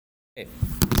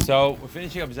So we're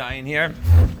finishing up Zion here.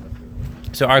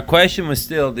 So our question was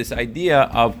still this idea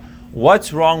of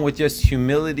what's wrong with just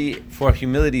humility for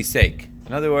humility's sake.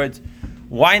 In other words,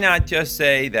 why not just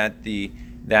say that the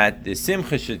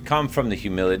Simcha should come from the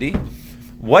humility?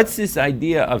 What's this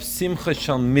idea of Simcha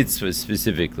shel mitzvah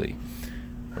specifically,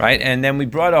 right? And then we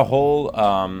brought a whole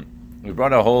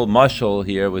mashal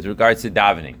here with regards to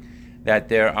davening, that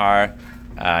there are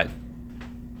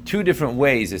two different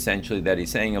ways essentially that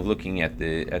he's saying of looking at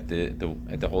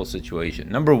the whole situation.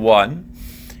 Number one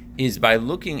is by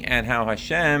looking at how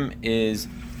Hashem is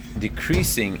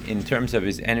decreasing in terms of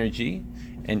his energy,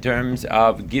 in terms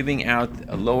of giving out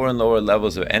lower and lower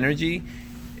levels of energy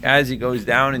as he goes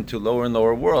down into lower and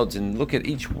lower worlds, and look at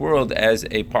each world as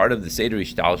a part of the Seder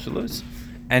Ishtalshalus,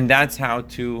 and that's how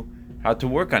to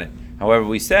work on it. However,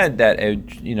 we said that a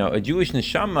Jewish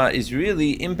neshama is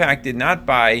really impacted not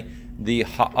by the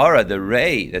ha'ara, the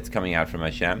ray that's coming out from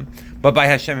Hashem, but by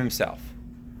Hashem himself.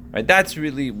 Right? That's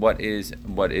really what is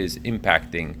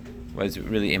impacting, what's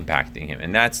really impacting him,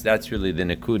 and that's really the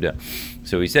nekuda.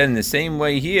 So we said in the same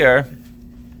way here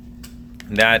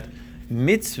that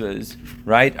mitzvahs,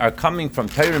 right, are coming from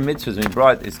Torah mitzvahs. We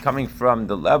brought is coming from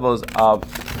the levels of,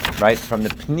 right, from the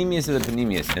pnimius of the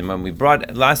pnimius. And when we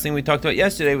brought, last thing we talked about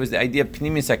yesterday was the idea of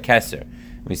pnimius ha-keser.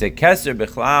 We said keser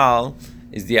bichlal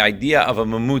is the idea of a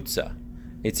mamutza.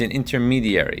 It's an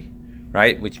intermediary,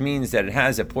 right, which means that it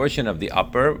has a portion of the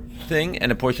upper thing and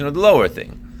a portion of the lower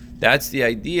thing. That's the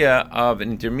idea of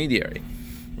an intermediary,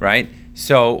 right?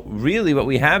 So really what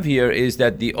we have here is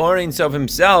that the Or Ein Sof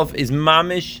himself is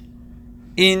mamish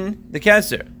in the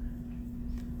keser.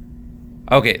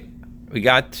 Okay, we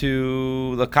got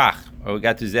to lakach, or we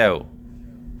got to zeu.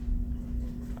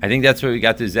 I think that's where we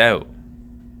got to zeu.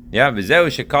 Yeah, v'zeu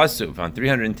shekasuv on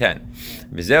 310.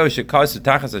 V'zeu shekasuv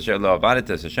tachas asher lo avadet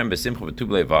Hashem b'simcha v'tub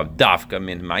levav dafka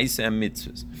min ma'aseh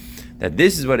mitzvahs. That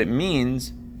this is what it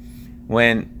means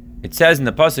when it says in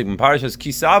the pasuk in Parashas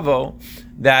Kisavo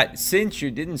that since you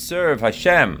didn't serve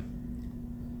Hashem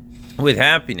with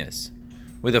happiness,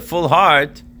 with a full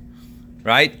heart,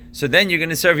 right? So then you're going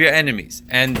to serve your enemies.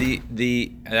 And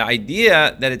the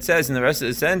idea that it says in the rest of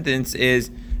the sentence is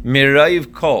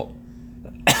mirayv kol,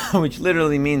 which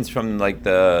literally means from from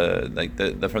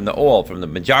the all, from the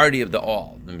majority of the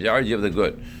all, the majority of the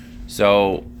good.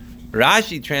 So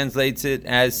Rashi translates it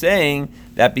as saying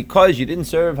that because you didn't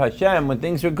serve Hashem when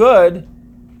things were good,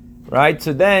 right?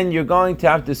 So then you're going to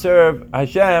have to serve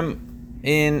Hashem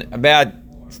in a bad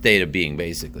state of being,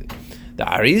 basically. The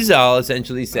Arizal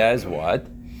essentially says what?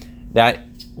 That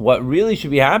what really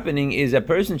should be happening is a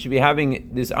person should be having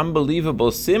this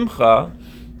unbelievable simcha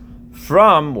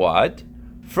from what?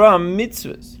 From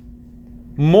mitzvahs.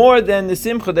 More than the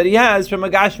simcha that he has from a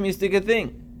gashmistic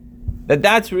thing.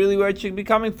 That's really where it should be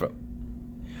coming from.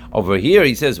 Over here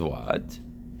he says what?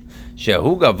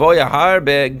 Shehu gavoya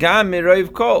harbe gam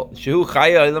miroiv kol. Shehu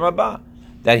chaya olam haba.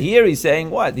 That here he's saying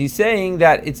what? He's saying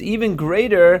that it's even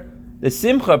greater. The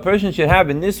simcha a person should have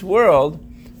in this world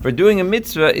for doing a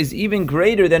mitzvah is even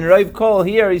greater than Rav Kol.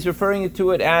 Here he's referring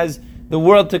to it as the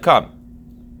world to come.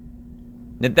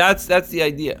 That's the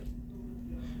idea,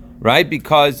 right?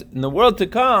 Because in the world to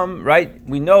come, right,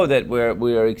 we know that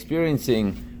we are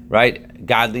experiencing, right,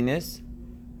 godliness,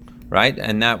 right,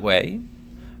 and that way.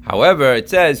 However, it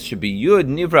says should be Yud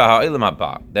Nivra Ha'ilam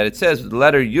Haba. That it says with the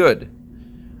letter Yud,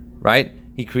 right?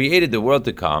 He created the world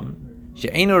to come. But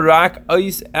at the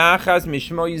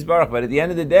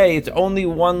end of the day, it's only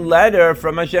one letter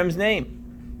from Hashem's name.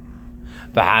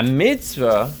 But the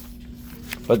mitzvah,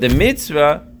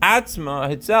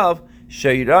 atzma itself,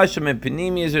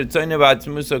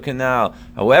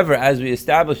 however, as we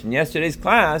established in yesterday's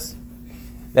class,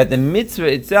 that the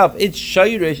mitzvah itself, its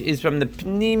shayrish is from the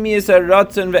pnimius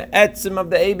haratzon ve'etzim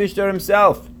of the Eibishter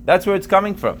himself. That's where it's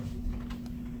coming from.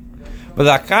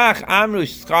 That's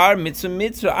why in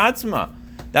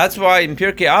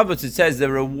Pirkei Avos it says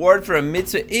the reward for a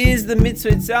mitzvah is the mitzvah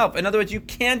itself. In other words, you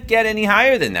can't get any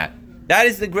higher than that. That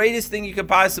is the greatest thing you could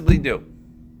possibly do.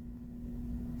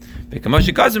 It's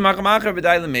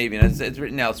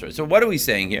written elsewhere. So what are we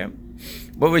saying here?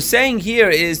 What we're saying here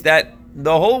is that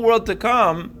the whole world to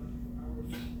come,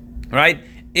 right,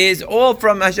 is all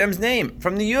from Hashem's name,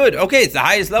 from the Yud. Okay, it's the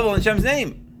highest level in Hashem's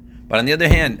name. But on the other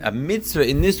hand, a mitzvah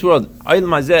in this world,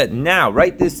 now,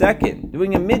 right this second,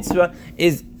 doing a mitzvah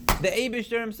is the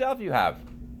Eibishter himself you have.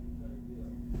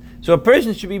 So a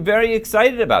person should be very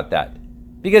excited about that.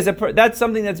 Because that's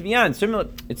something that's beyond.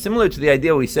 It's similar to the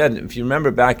idea we said, if you remember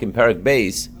back in Parak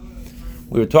Beis,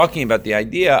 we were talking about the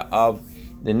idea of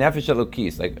the Nefesh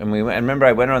Elokis. And remember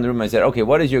I went around the room and I said, okay,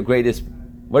 what is your greatest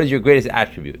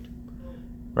attribute?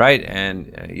 right? And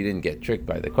you didn't get tricked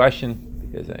by the question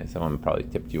because someone probably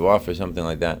tipped you off or something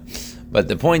like that. But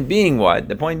the point being what?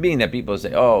 The point being that people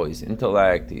say, oh, he's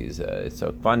intellect, he's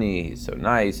so funny, he's so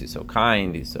nice, he's so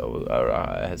kind, he's so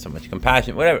has so much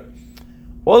compassion, whatever.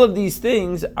 All of these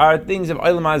things are things of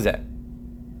Olam Hazeh.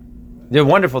 They're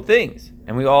wonderful things,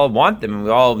 and we all want them, and we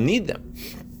all need them.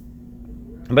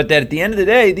 But that at the end of the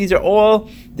day, these are all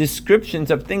descriptions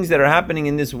of things that are happening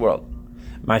in this world.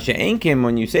 Masha Enkim,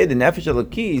 when you say the Nefesh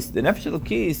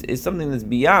Elokis is something that's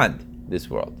beyond this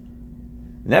world.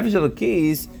 Nefesh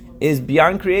Elokis is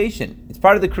beyond creation. It's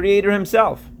part of the Creator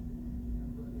Himself.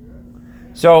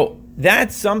 So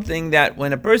that's something that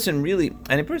when a person really,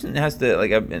 and a person has to,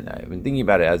 like I've been thinking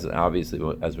about it as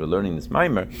we're learning this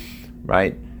mimer,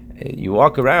 right? You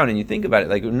walk around and you think about it,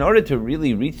 like in order to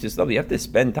really reach this level, you have to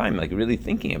spend time like really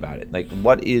thinking about it. Like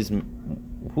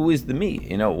who is the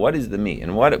me? What is the me?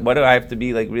 And what do I have to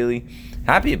be like really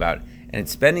happy about? And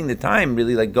it's spending the time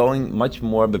really like going much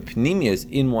more b'pnimius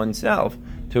in oneself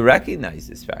to recognize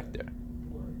this factor.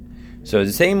 So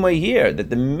the same way here, that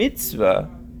the mitzvah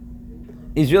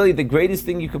is really the greatest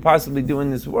thing you could possibly do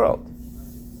in this world.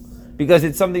 Because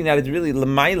it's something that is really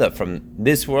l'mayla from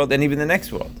this world and even the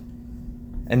next world.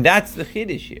 And that's the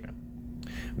chiddush here.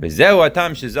 That's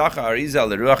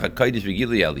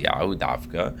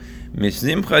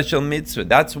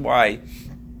why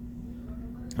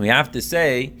we have to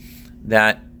say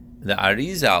that the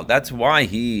Arizal, that's why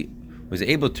he was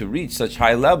able to reach such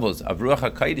high levels of Ruach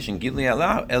HaKodesh and Gilui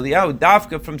Eliyahu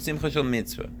Dafka from Simcha Shel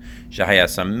Mitzvah. Shahaya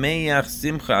Sameach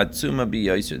Simcha Atzuma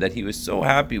B'Yoser, that he was so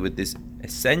happy with this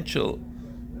essential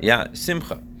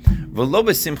Simcha. V'lo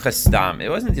b'Simcha Stam, it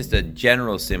wasn't just a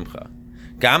general Simcha.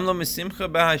 Gam lo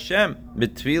m'Simcha b'Hashem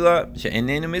b'Tfila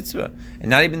she'enenu Mitzvah, and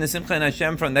not even the Simcha in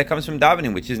Hashem that comes from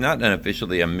davening, which is not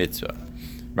officially a mitzvah,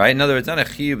 right? In other words, not a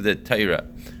chiyuv the Torah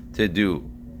to do.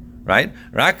 Right?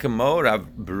 Rakamo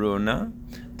Rav Bruna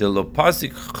de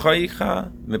lopasik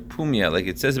choicha mepumia, like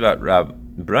it says about Rav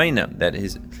Brina, that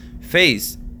his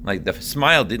face, like the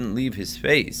smile didn't leave his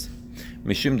face.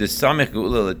 Mishum de samech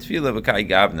geula letfila v'kai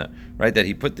gavna, right? That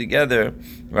he put together,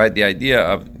 right, the idea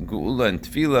of geula and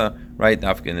tefila, right?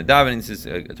 After in the davening, this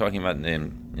is talking about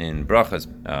in brachas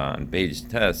on page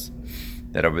test,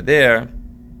 that over there,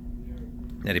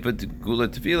 that he put the Gula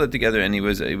Tefillah together, and he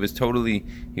was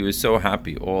so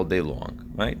happy all day long,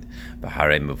 right?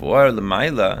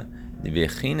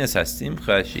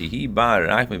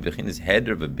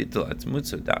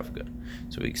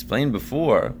 So we explained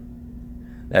before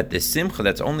that the simcha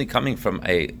that's only coming from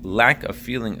a lack of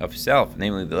feeling of self,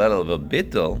 namely the level of a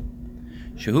bittul,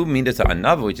 shehu midas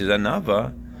anava, which is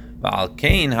anava,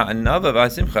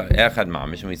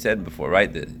 and we said before,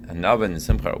 right? The anava and the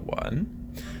simcha are one.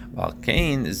 He was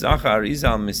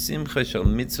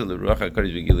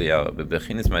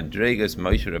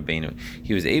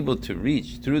able to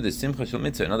reach through the Simcha Shel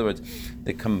Mitzvah. In other words,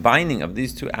 the combining of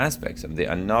these two aspects of the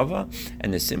Anava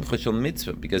and the Simcha Shel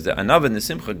Mitzvah, because the Anava and the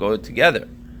Simcha go together.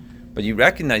 But he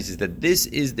recognizes that this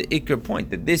is the Ikar point,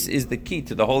 that this is the key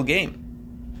to the whole game.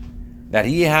 That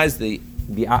he has the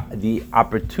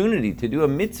opportunity to do a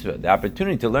mitzvah, the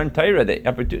opportunity to learn Torah, these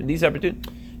opportunities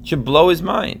should blow his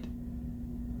mind.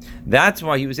 That's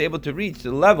why he was able to reach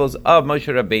the levels of Moshe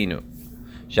Rabbeinu.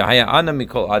 Shahaya Ana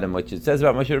Mikol Adam, which it says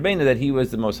about Moshe Rabbeinu that he was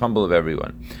the most humble of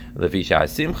everyone. Right?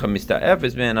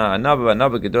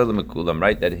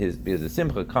 That because the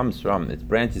Simcha comes from, it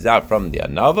branches out from the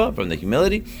Anava, from the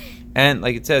humility, and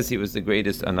like it says, he was the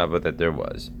greatest Anava that there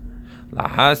was.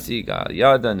 That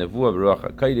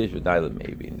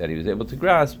he was able to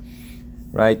grasp,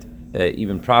 right,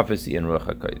 even prophecy in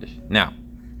Ruach HaKodesh. Now,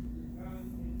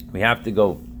 we have to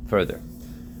go further,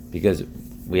 because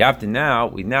we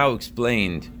now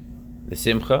explained the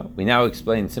Simcha, we now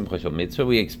explained Simcha Shel Mitzvah,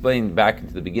 we explained back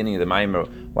into the beginning of the Maimer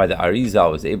why the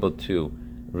Arizal was able to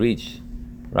reach,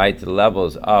 right, to the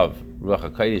levels of Ruach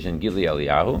HaKodesh and Gilui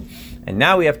Eliyahu, and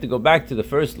now we have to go back to the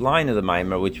first line of the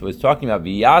Maimer, which was talking about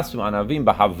V'yasu Anavim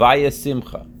B'Havaya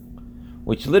Simcha,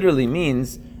 which literally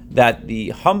means that the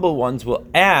humble ones will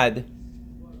add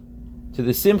to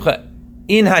the Simcha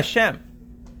in Hashem.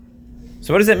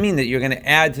 So what does that mean, that you're going to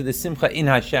add to the Simcha in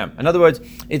Hashem? In other words,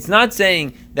 it's not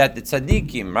saying that the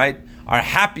tzaddikim, right, are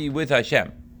happy with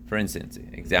Hashem. For instance,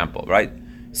 example, right?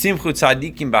 Simchu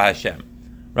tzaddikim b'Hashem,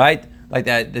 right? Like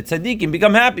that, the tzaddikim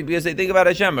become happy because they think about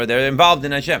Hashem or they're involved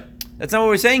in Hashem. That's not what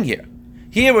we're saying here.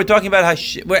 Here we're talking about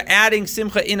Hashem, we're adding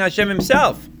Simcha in Hashem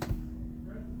Himself.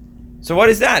 So what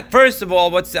is that? First of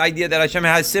all, what's the idea that Hashem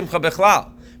has Simcha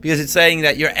Bechlal? Because it's saying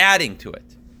that you're adding to it.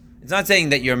 It's not saying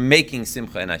that you're making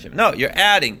Simcha in Hashem. No, you're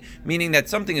adding, meaning that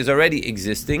something is already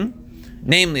existing,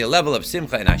 namely a level of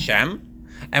Simcha in Hashem,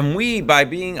 And we, by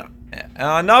being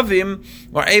Navim,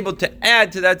 are able to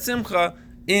add to that Simcha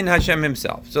in Hashem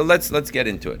Himself. So let's get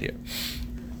into it here.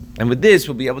 And with this,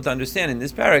 we'll be able to understand in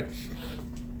this parak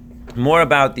more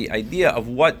about the idea of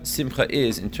what Simcha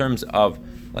is in terms of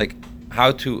like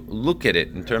how to look at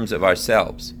it in terms of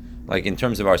ourselves, like in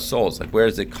terms of our souls, like where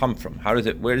does it come from?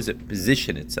 Where does it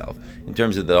position itself in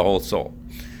terms of the whole soul?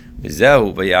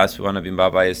 Perush,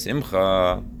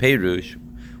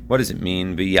 what does it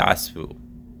mean? V'yasvu,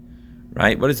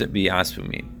 right? What does it v'yasvu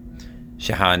mean?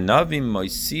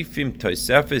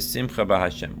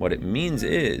 What it means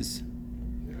is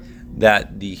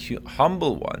that the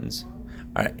humble ones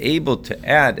are able to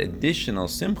add additional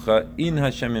simcha in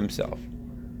Hashem Himself.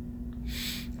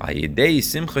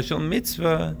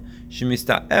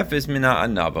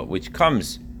 Which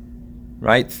comes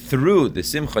right through the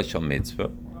simcha shel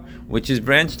mitzvah, which is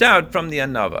branched out from the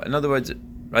anava. In other words,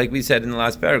 like we said in the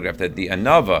last paragraph, that the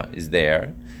anava is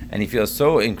there, and he feels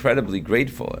so incredibly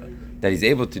grateful that he's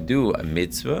able to do a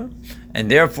mitzvah,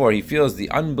 and therefore he feels the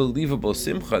unbelievable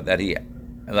simcha that he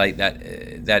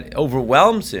that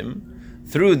overwhelms him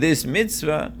through this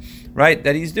mitzvah, right,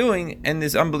 that he's doing, and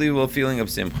this unbelievable feeling of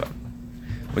simcha,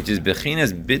 which is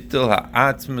bechinas bittul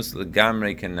ha'atzmus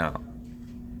legamrei kanal,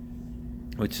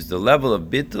 which is the level of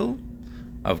bittul,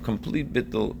 of complete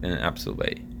bittul in an absolute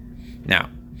way. Now,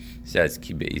 it says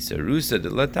ki be'isarusa de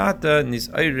latata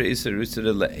nisayre isarusa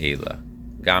de la'ela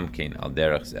gamkein al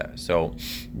derech zeh. So,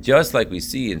 just like we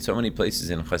see in so many places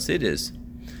in Chassidus,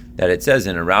 that it says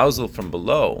an arousal from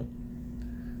below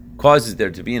causes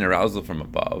there to be an arousal from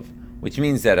above, which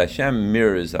means that Hashem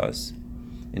mirrors us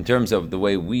in terms of the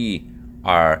way we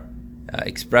are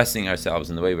expressing ourselves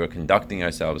and the way we're conducting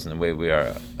ourselves and the way we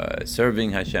are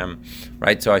serving Hashem,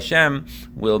 right? So Hashem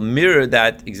will mirror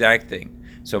that exact thing.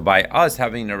 So by us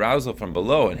having an arousal from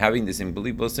below and having this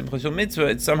unbelievable simcha shel mitzvah,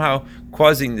 it's somehow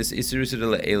causing this isrusa de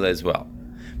le'ela as well.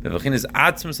 In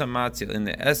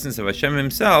the essence of Hashem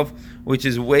Himself, which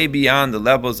is way beyond the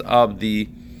levels of the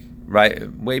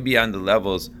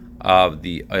Oilamos.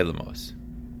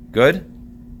 Good?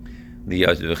 Like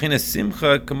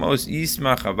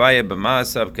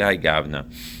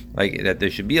that there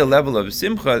should be a level of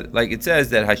simcha, like it says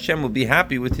that Hashem will be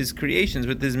happy with His creations,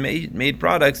 with His made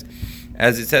products,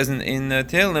 as it says in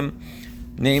Tehillim,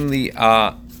 namely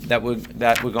that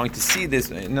we're going to see this.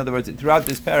 In other words, throughout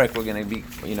this parak, we're going to be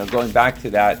going back to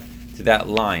that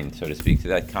line, so to speak, to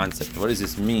that concept. What does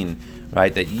this mean,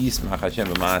 right? That Yismach Hashem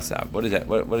b'ma'asav. What is that?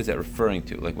 What is that referring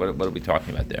to? Like what are we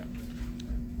talking about there?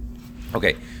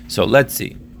 Okay, so let's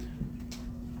see.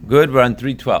 Good, we're on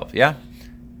 312. Yeah.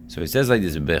 So it says like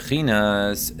this: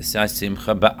 Bechinas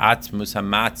simcha ba'atzmus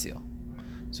hamatzil.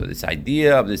 So this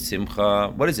idea of the simcha,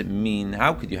 what does it mean?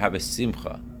 How could you have a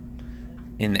simcha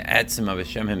in the etzem of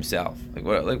Hashem Himself? Like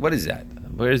what is that?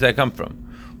 Where does that come from?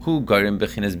 Who garim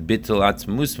bechinas bittul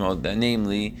atzmusmo?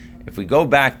 Namely, if we go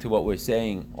back to what we're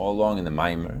saying all along in the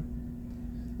Maimer,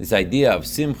 this idea of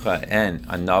simcha and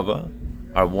anava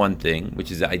are one thing, which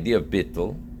is the idea of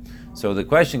bittul. So the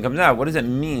question comes out: what does it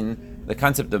mean? The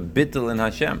concept of bittul in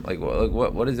Hashem,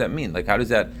 what does that mean? Like, how does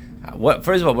that?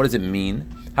 First of all, what does it mean?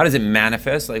 How does it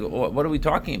manifest? Like, what are we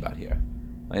talking about here?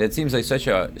 Like, it seems like such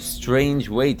a strange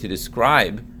way to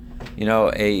describe,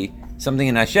 something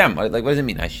in Hashem. Like, what does it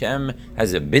mean? Hashem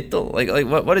has a bittul. Like,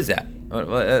 what is that?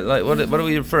 What are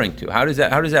we referring to? How does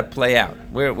that play out?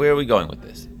 Where are we going with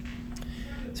this?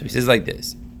 So he says like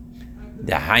this: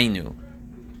 Dahainu.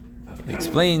 He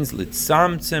explains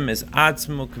litzamtzem es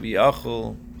atzmo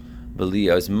k'viyachol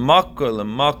b'liyos makor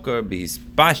lemakor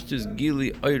b'hispashtus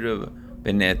gili oirav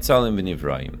b'ne'etzalim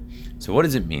v'nivraim. So what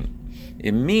does it mean?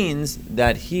 It means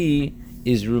that he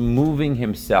is removing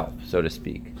himself, so to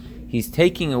speak. He's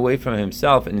taking away from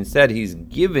himself, and instead he's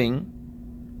giving,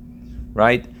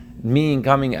 right? Meaning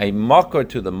coming a makor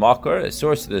to the makor, a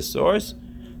source to the source,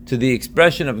 to the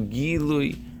expression of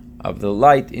gilui, of the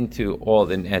light into all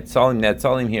the netzalim.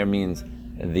 Netzalim here means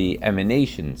the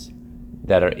emanations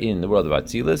that are in the world of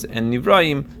Atzilus, and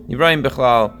Nivraim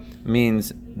Bechlal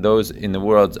means those in the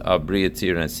worlds of Bria,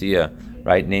 Tzir, and Asiya,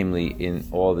 right? Namely, in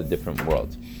all the different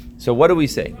worlds. So what do we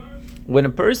say? When a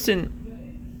person,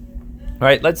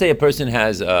 right, let's say a person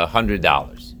has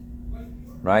 $100,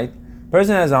 right?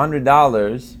 Person has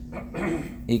 $100,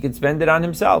 he could spend it on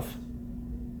himself.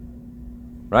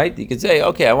 Right? You could say,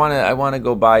 okay, I want to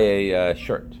go buy a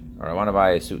shirt, or I want to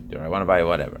buy a suit, or I want to buy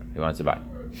whatever he wants to buy,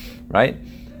 right?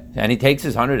 And he takes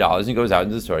his $100 and he goes out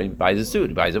into the store, he buys a suit,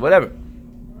 he buys it, whatever.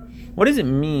 What does it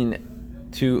mean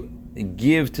to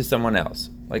give to someone else?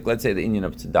 Like, let's say the Indian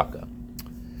of tzedakah.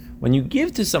 When you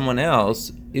give to someone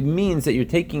else, it means that you're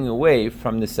taking away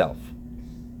from the self.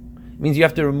 means you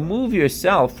have to remove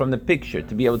yourself from the picture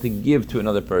to be able to give to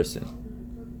another person.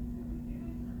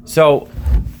 So,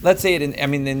 let's say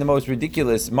in the most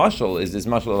ridiculous mashal is this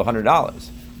mashal of $100,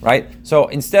 right? So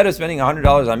instead of spending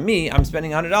 $100 on me, I'm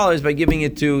spending $100 by giving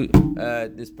it to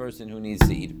this person who needs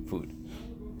to eat food.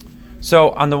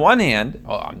 So on the one hand,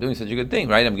 I'm doing such a good thing,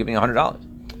 right? I'm giving $100.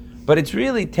 But it's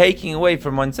really taking away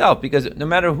from oneself, because no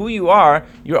matter who you are,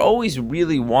 you always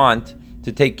really want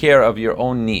to take care of your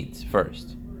own needs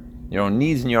first. Your own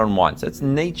needs and your own wants. That's the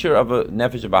nature of a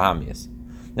nefesh bahamias.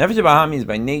 Nefesh bahamias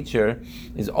by nature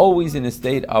is always in a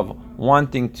state of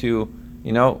wanting to,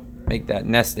 make that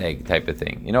nest egg type of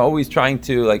thing. Always trying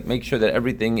to make sure that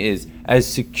everything is as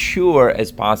secure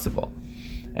as possible.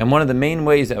 And one of the main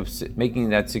ways of making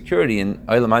that security in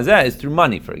Olam Hazeh is through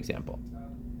money, for example.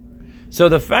 So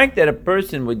the fact that a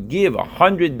person would give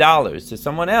 $100 to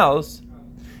someone else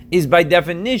is by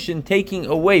definition taking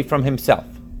away from himself.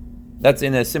 That's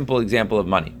in a simple example of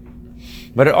money.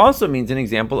 But it also means an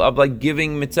example of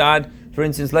giving mitzad. For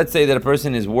instance, let's say that a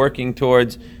person is working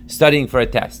towards studying for a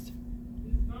test.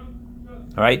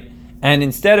 All right? And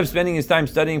instead of spending his time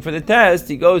studying for the test,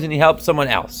 he goes and he helps someone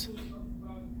else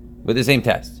with the same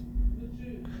test.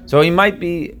 So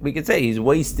we could say he's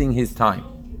wasting his time.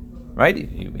 Right?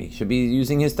 He should be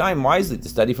using his time wisely to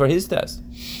study for his test.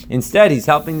 Instead, he's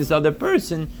helping this other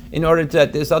person in order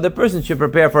that this other person should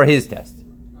prepare for his test.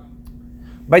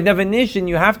 By definition,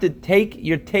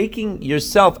 you're taking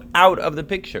yourself out of the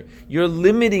picture. You're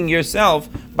limiting yourself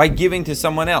by giving to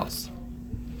someone else.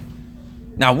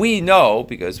 Now we know,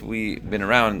 because we've been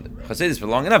around Hasidus for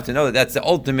long enough to know that that's the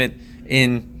ultimate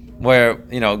in where,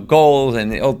 goals, and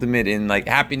the ultimate in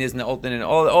happiness, and the ultimate in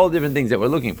all different things that we're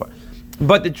looking for.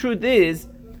 But the truth is,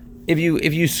 if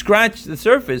you scratch the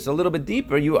surface a little bit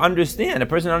deeper, a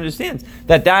person understands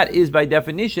that is by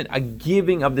definition a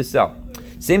giving of the self.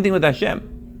 Same thing with Hashem.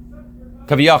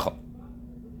 Kaviyachol.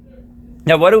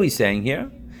 Now what are we saying here?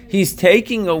 He's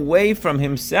taking away from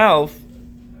himself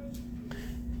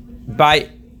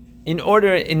in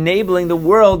order enabling the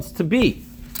worlds to be.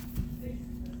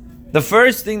 The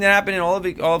first thing that happened in all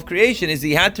of creation is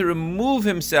he had to remove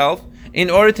himself in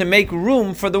order to make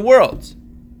room for the world.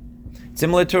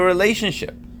 Similar to a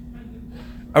relationship.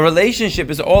 A relationship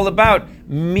is all about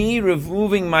me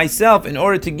removing myself in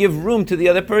order to give room to the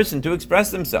other person to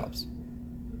express themselves.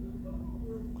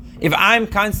 If I'm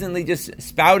constantly just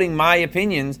spouting my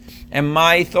opinions and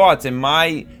my thoughts and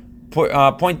my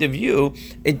point of view,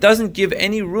 it doesn't give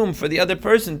any room for the other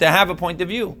person to have a point of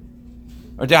view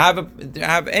or to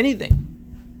have anything.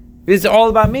 It's all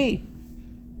about me.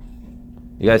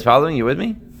 You guys following? You with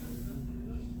me?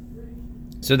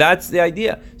 So that's the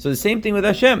idea. So the same thing with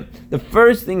Hashem. The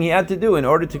first thing he had to do in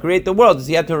order to create the world is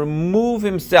he had to remove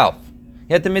himself.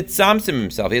 He had to mitzamsim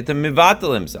himself. He had to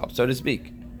mivatel himself, so to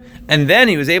speak. And then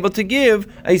he was able to give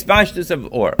a spashtus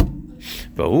of or.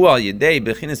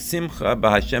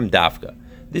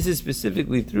 This is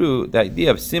specifically through the idea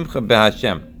of simcha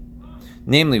b'Hashem.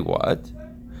 Namely what?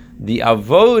 The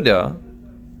avoda,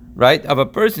 right, of a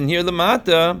person here,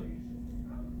 lamata,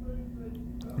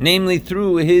 namely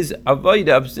through his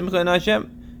avoda of simcha and Hashem.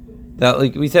 That,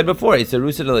 like we said before, it's a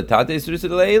rusa de latata, it's a rusa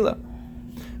de leila.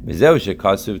 That's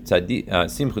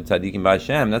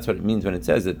what it means when it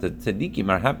says that the tzaddikim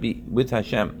are happy with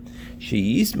Hashem.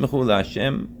 Sheyismechu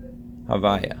Hashem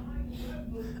havaya.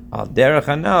 Al derech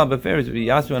hanal beferes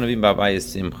v'yasu anavim b'havaya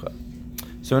simcha.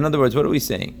 So in other words, what are we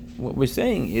saying? What we're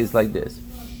saying is like this,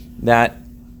 that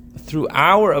through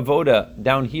our avoda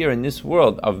down here in this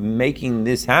world of making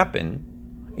this happen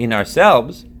in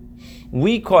ourselves,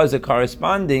 we cause a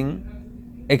corresponding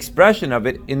expression of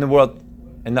it in the world,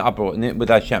 in the upper world, with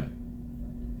Hashem.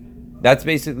 That's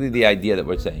basically the idea that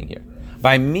we're saying here.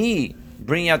 By me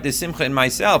bringing out this simcha in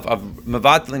myself, of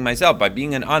mevatling myself, by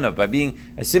being an anav, by being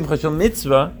a simcha shel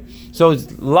mitzvah, so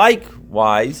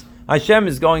likewise, Hashem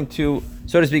is going to,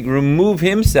 so to speak, remove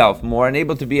himself more and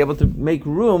able to make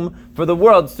room for the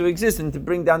worlds to exist and to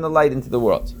bring down the light into the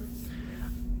worlds.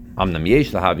 So we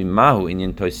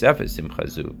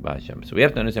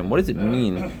have to understand, what does it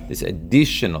mean, this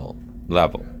additional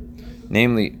level?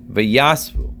 Namely,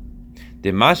 v'yasvu.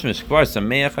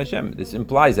 This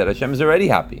implies that Hashem is already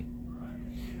happy.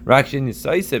 It's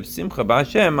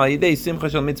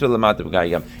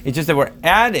just that we're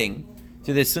adding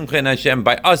to this simcha in Hashem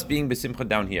by us being besimcha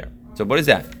down here. So what is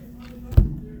that?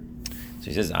 So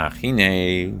he says,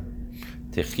 Achine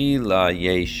techila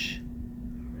yesh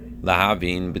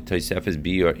lahavin b'toisefes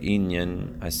bior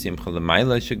inyan hasimcha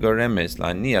l'mayla shegoremes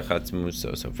la'aniach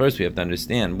atzmuso. So first we have to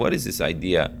understand, what is this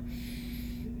idea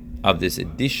of this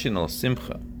additional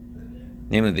simcha,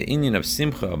 namely the inyan of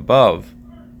simcha above,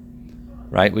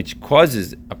 right? Which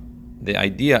causes the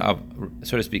idea of,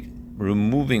 so to speak,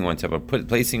 removing oneself or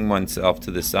placing oneself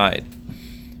to the side,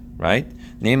 right?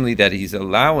 Namely, that he's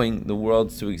allowing the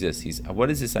worlds to exist. What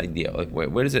is this idea? Like,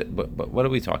 where does it? What are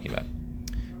we talking about?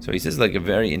 So he says like a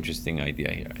very interesting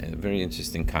idea here, a very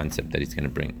interesting concept that he's going to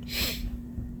bring.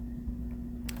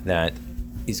 That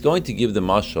he's going to give the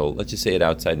mashal. Let's just say it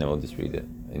outside, and then we'll just read it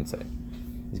inside.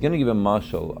 He's going to give a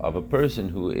mashal of a person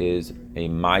who is a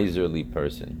miserly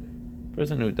person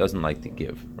who doesn't like to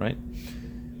give, right?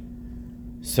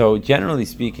 So generally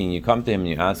speaking, you come to him and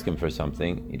you ask him for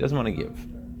something, he doesn't want to give.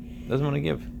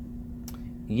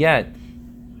 Yet,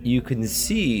 you can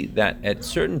see that at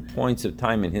certain points of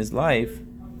time in his life,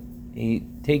 he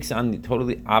takes on the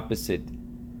totally opposite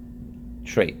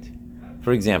trait.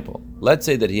 For example, let's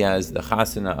say that he has the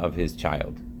chasana of his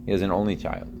child. He has an only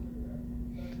child.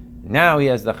 Now he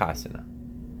has the chasana.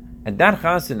 And that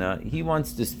chasana, he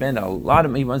wants to spend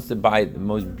he wants to buy the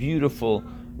most beautiful,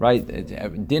 right,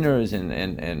 dinners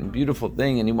and beautiful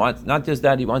thing. And he wants, not just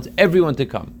that, he wants everyone to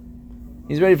come.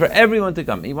 He's ready for everyone to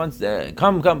come. He wants to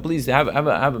come, please, have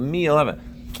a meal.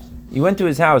 You went to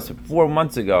his house 4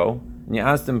 months ago, and you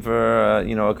asked him for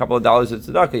a couple of dollars of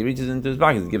tzedakah. He reaches into his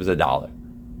pocket and gives $1.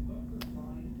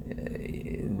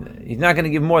 He's not going to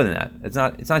give more than that. It's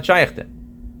not shaykh to him.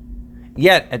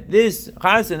 Yet at this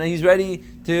chasana, he's ready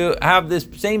to have this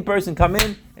same person come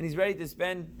in, and he's ready to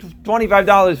spend $25,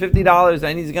 $50,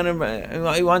 and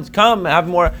he wants to come, have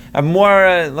more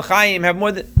l'chaim, have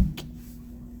more.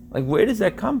 Like, where does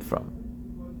that come from?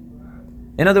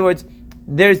 In other words,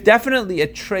 there's definitely a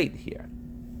trait here.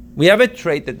 We have a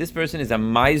trait that this person is a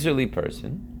miserly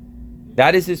person.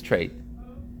 That is his trait.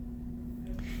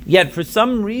 Yet, for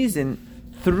some reason,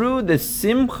 through the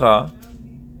simcha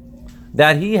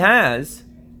that he has,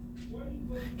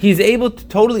 he's able to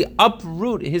totally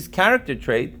uproot his character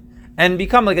trait and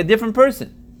become like a different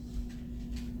person.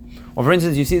 Or for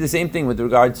instance, you see the same thing with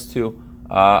regards to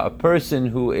a person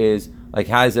who is like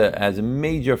has a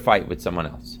major fight with someone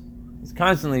else. He's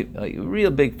constantly a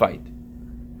real big fight,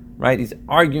 right? He's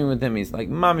arguing with him. He's like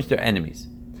mamish, they're enemies.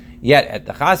 Yet at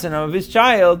the chasana of his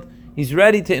child, he's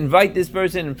ready to invite this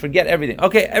person and forget everything.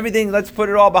 Okay, everything, let's put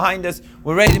it all behind us.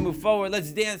 We're ready to move forward.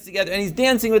 Let's dance together. And he's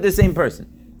dancing with the same person.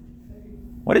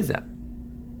 What is that?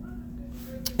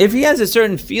 If he has a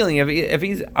certain feeling, if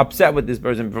he's upset with this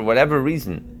person for whatever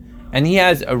reason, and he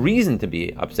has a reason to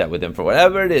be upset with him for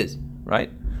whatever it is,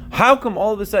 right? How come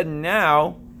all of a sudden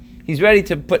now he's ready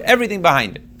to put everything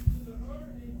behind him?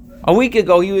 A week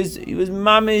ago he was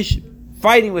mamish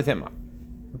fighting with him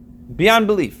beyond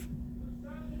belief.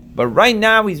 But right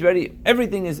now he's ready.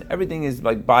 Everything is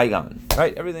like bygone,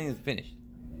 right? Everything is finished.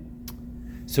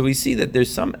 So we see that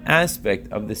there's some aspect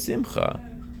of the simcha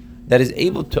that is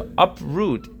able to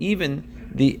uproot even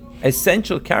the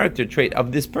essential character trait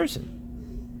of this person,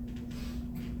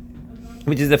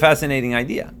 which is a fascinating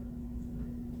idea.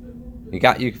 You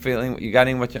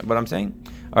getting what I'm saying?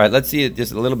 All right, let's see it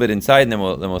just a little bit inside, and then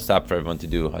we'll stop for everyone to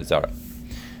do Hazara.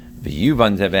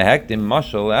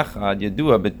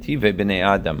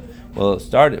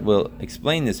 We'll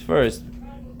explain this first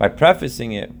by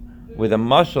prefacing it with a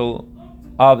mashal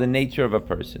of the nature of a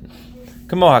person.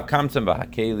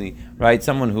 Right?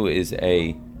 Someone who is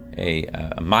a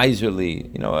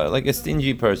miserly, like a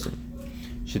stingy person.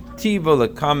 He's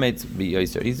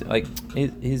like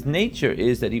his nature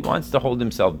is that he wants to hold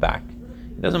himself back.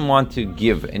 He doesn't want to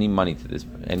give any money to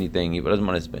anything. He doesn't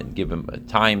want to give him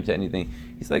time to anything.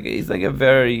 He's like a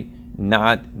very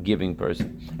not giving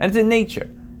person, and it's in nature.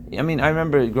 I mean, I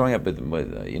remember growing up with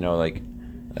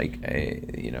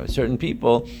certain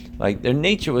people, like their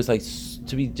nature was like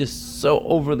to be just so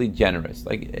overly generous,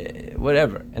 like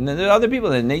whatever. And then there are other people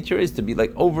that nature is to be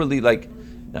like overly like.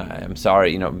 I'm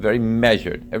sorry, very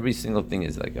measured. Every single thing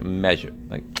is like a measure,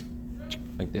 like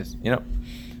this,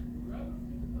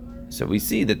 So we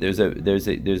see that there's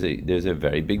a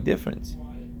very big difference,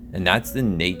 and that's the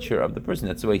nature of the person.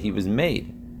 That's the way he was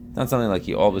made. It's not something like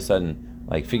he all of a sudden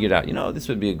like figured out. This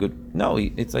would be a good. No,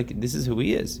 it's like this is who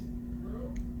he is.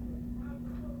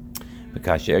 For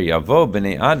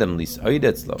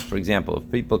example,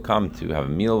 if people come to have a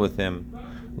meal with him,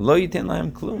 lo yiten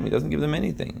lahem klum, he doesn't give them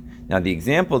anything. Now the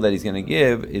example that he's going to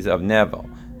give is of Nevel.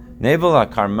 Nevel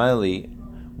HaKarmeli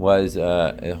was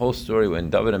a whole story when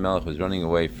David HaMelech was running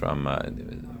away from,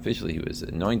 officially he was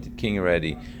anointed king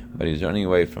already, but he was running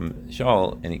away from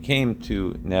Shaul, and he came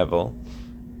to Nevel,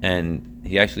 and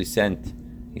he actually sent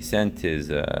his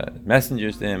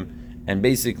messengers to him, and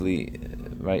basically,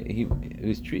 right,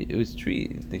 they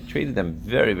treated them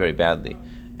very, very badly,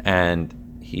 and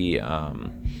he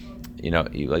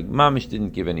he like Mamish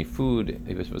didn't give any food.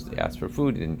 He was supposed to ask for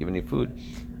food. He didn't give any food,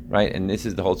 right? And this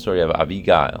is the whole story of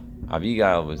Abigail.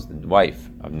 Abigail was the wife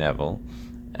of Neville,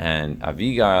 and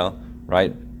Abigail,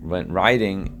 right, went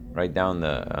riding right down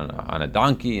on a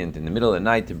donkey and in the middle of the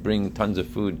night to bring tons of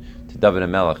food to David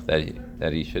HaMelech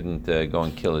that he shouldn't go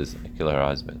and kill her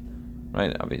husband.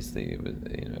 Right, obviously, it was,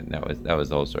 that was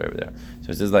the whole story over there.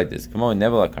 So it says like this: come on,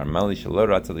 Neville Carmeli Shalor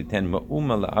Ratzaliten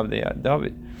Ma'uma LaAvdei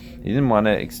David. He didn't want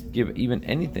to give even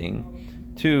anything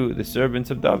to the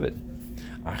servants of David.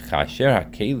 However,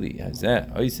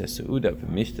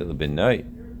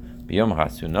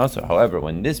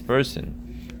 when this person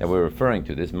that we're referring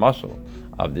to, this mashal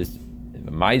of this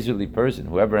miserly person,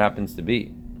 whoever happens to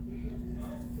be,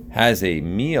 has a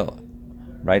meal,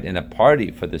 right, and a party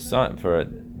for the son, for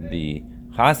the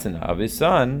chasana of his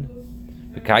son,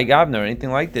 Kai Gavna or anything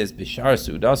like this, Bishar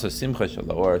Suda, so Simcha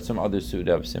Shalom, or some other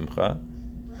Suda of Simcha,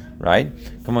 right?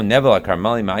 Come on, Neville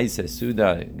Karmali Ma'isa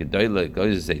Suda Gedoyla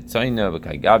goes to say Tzaina,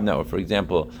 Kai Gavna, or for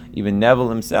example, even Neville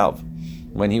himself,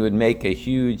 when he would make a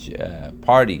huge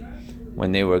party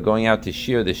when they were going out to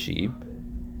shear the sheep,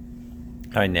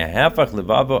 he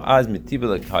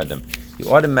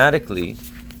automatically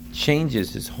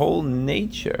changes his whole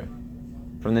nature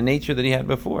from the nature that he had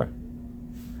before.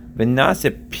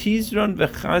 V'nase pizron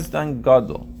v'chazdan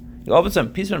gadol. All of a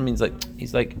sudden, pizron means like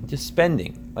he's like just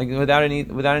spending, like without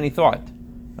any thought,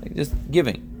 like just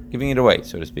giving it away,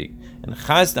 so to speak. And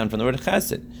chazdan from the word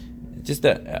chesed, just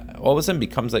all of a sudden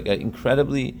becomes like an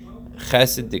incredibly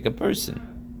chesedic person.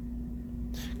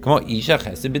 Come on, isha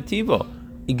chesed betivo,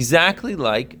 exactly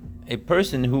like a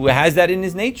person who has that in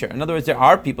his nature. In other words, there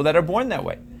are people that are born that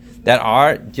way, that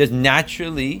are just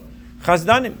naturally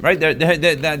chazdanim, right?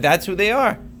 That's who they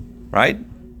are, right?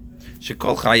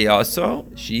 Shekol chayaso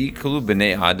sheikulu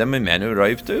b'nei adam imenu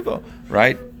roiv tuvo,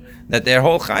 right? That their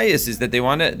whole chayas is that they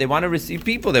want to receive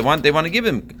people. They want to give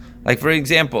him. Like for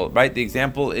example, right? The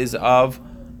example is of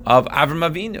Avram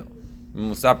Avinu.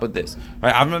 We'll stop with this,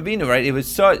 right? Avram Avinu, right? It was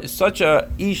such a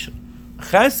ish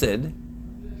chesed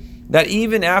that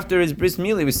even after his bris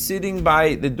milah, he was sitting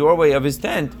by the doorway of his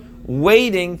tent,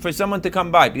 waiting for someone to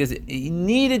come by because he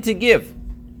needed to give.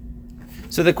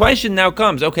 So the question now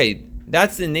comes, okay,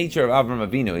 that's the nature of Avram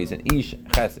Avinu. He's an ish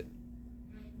chesed,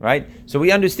 right? So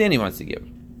we understand he wants to give.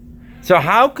 So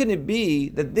how can it be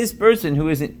that this person who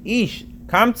is an ish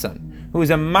kamtzan, who is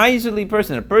a miserly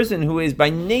person, a person who is by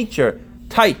nature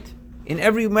tight in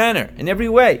every manner, in every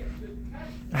way,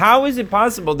 how is it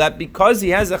possible that because he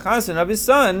has a chasen of his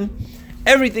son,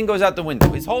 everything goes out the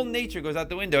window? His whole nature goes out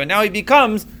the window, and now he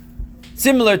becomes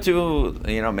similar to,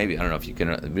 maybe, I don't know if you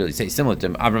can really say similar to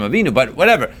Avram Avinu, but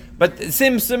whatever. But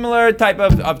similar type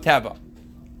of teva.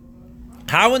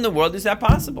 How in the world is that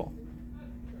possible?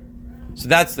 So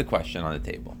that's the question on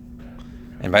the table.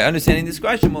 And by understanding this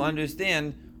question, we'll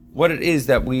understand what it is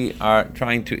that we are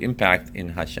trying to impact in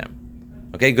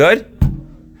Hashem. Okay, good?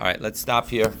 All right, let's stop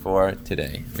here for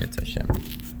today. Mitzvah Hashem.